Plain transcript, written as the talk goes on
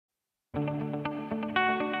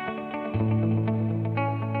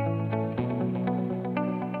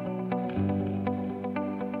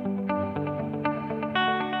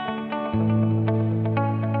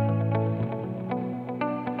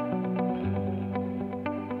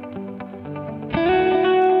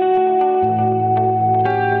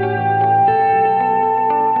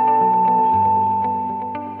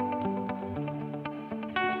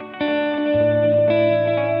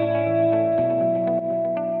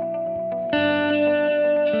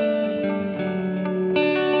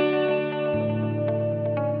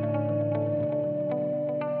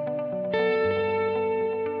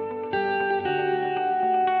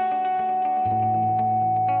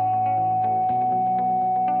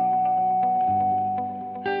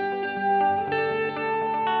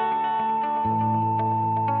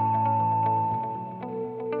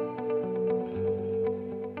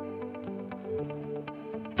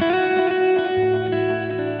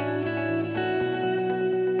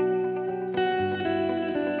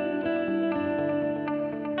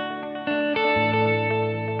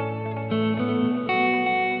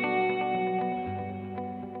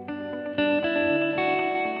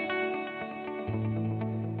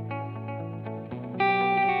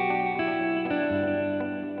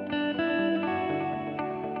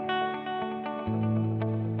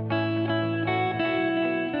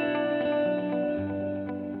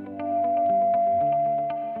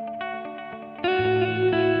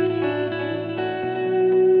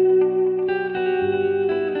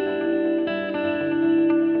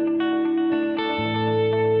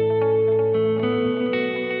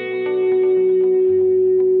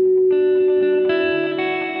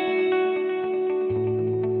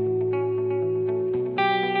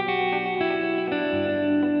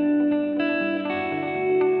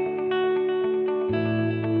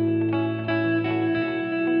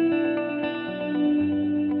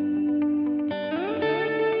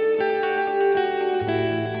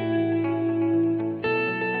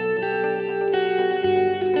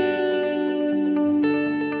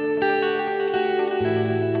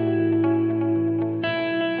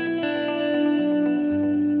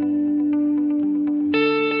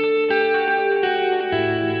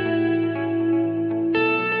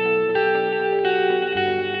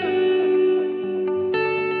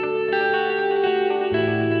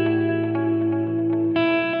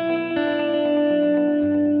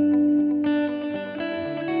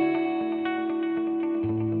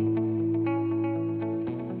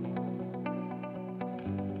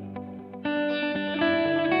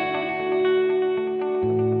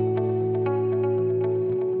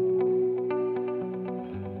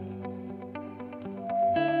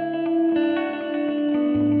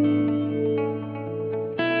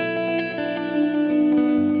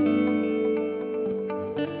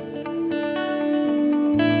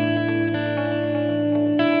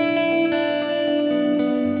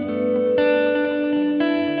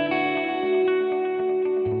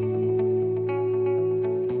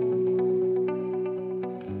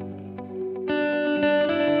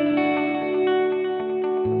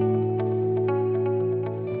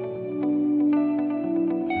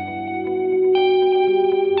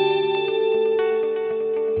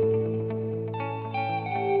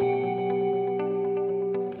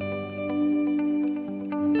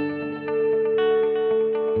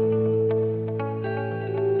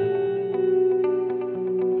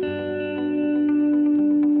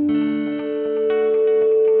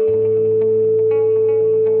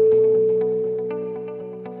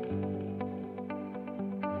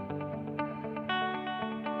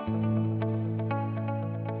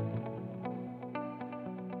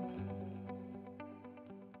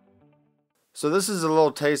So this is a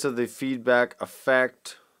little taste of the feedback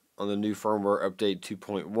effect on the new firmware update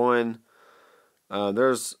 2.1.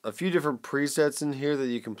 There's a few different presets in here that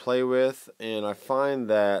you can play with, and I find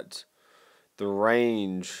that the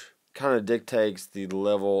range kind of dictates the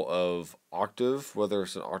level of octave, whether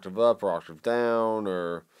it's an octave up or octave down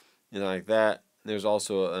or anything like that. There's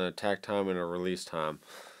also an attack time and a release time.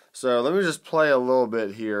 So let me just play a little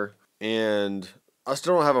bit here, and I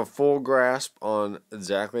still don't have a full grasp on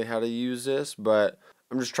exactly how to use this, but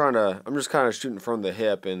I'm just kind of shooting from the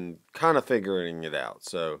hip and kind of figuring it out.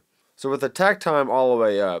 So with attack time all the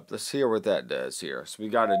way up, let's hear what that does here. So we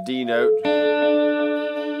got a D note.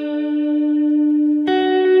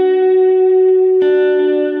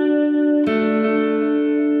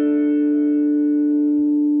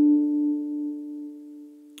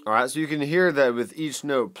 Alright, so you can hear that with each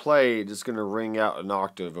note played, it's going to ring out an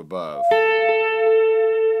octave above.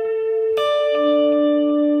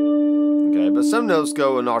 Okay, but But some notes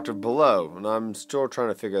go an octave below, and I'm still trying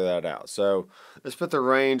to figure that out. So let's put the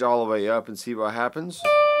range all the way up and see what happens.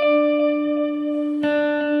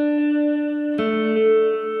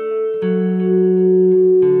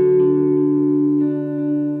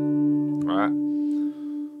 Alright.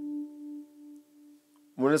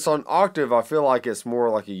 When it's on octave, I feel like it's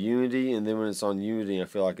more like a unity, and then when it's on unity, I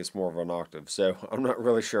feel like it's more of an octave. So I'm not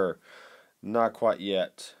really sure. Not quite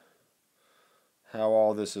yet how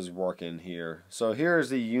all this is working here. So here's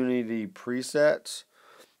the unity presets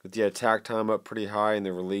with the attack time up pretty high and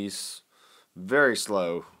the release very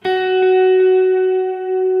slow.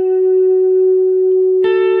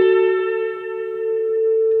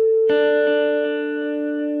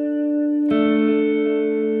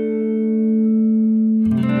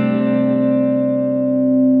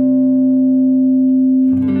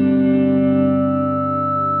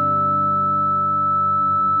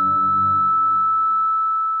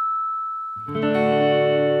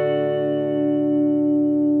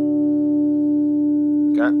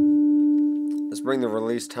 Okay. Let's bring the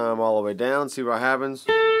release time all the way down, see what happens.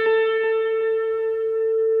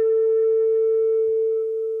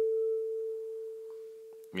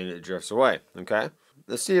 And it drifts away, okay?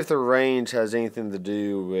 Let's see if the range has anything to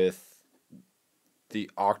do with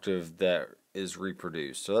the octave that is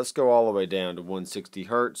reproduced. So let's go all the way down to 160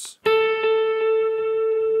 Hertz.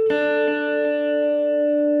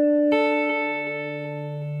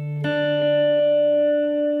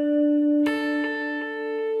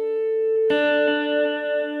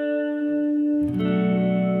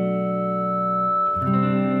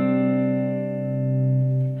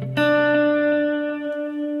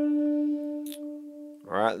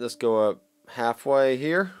 Alright, let's go up halfway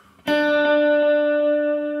here. Okay,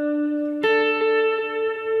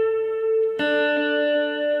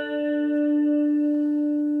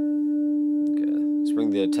 let's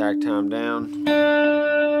bring the attack time down.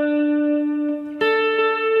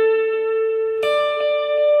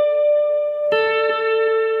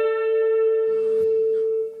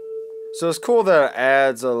 So it's cool that it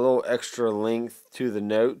adds a little extra length to the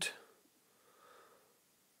note.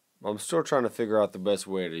 I'm still trying to figure out the best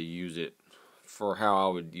way to use it for how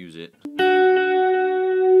I would use it.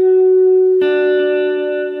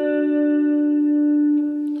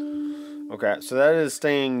 Okay, so that is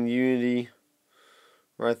staying unity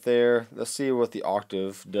right there. Let's see what the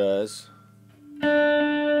octave does. Alright,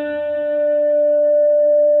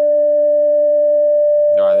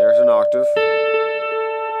 there's an octave.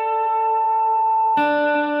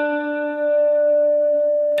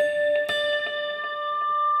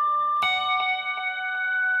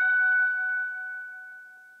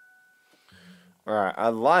 Alright, I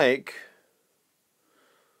like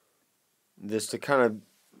this to kind of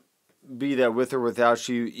be that with or without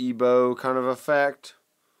you EBO kind of effect.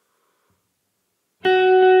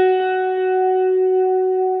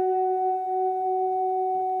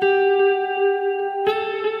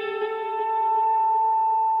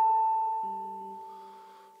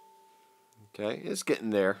 Okay, it's getting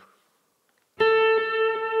there.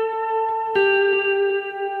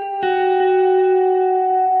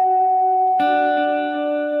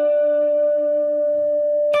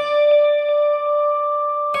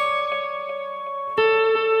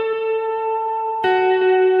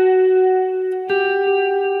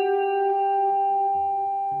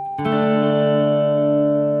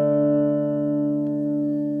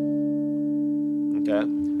 Okay,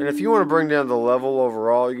 and if you want to bring down the level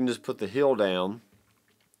overall, you can just put the hill down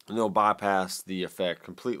and it'll bypass the effect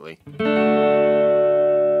completely.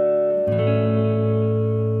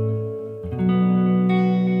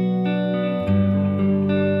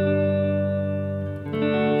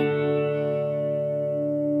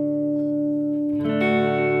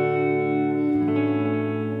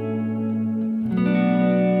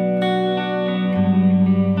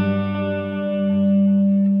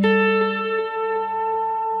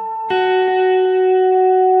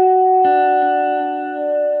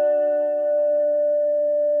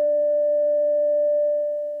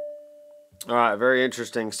 Alright, very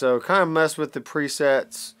interesting. So kind of mess with the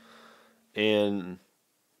presets and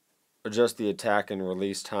adjust the attack and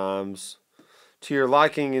release times to your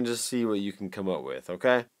liking and just see what you can come up with,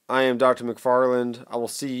 okay? I am Dr. McFarland. I will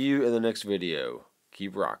see you in the next video.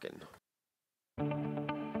 Keep rocking.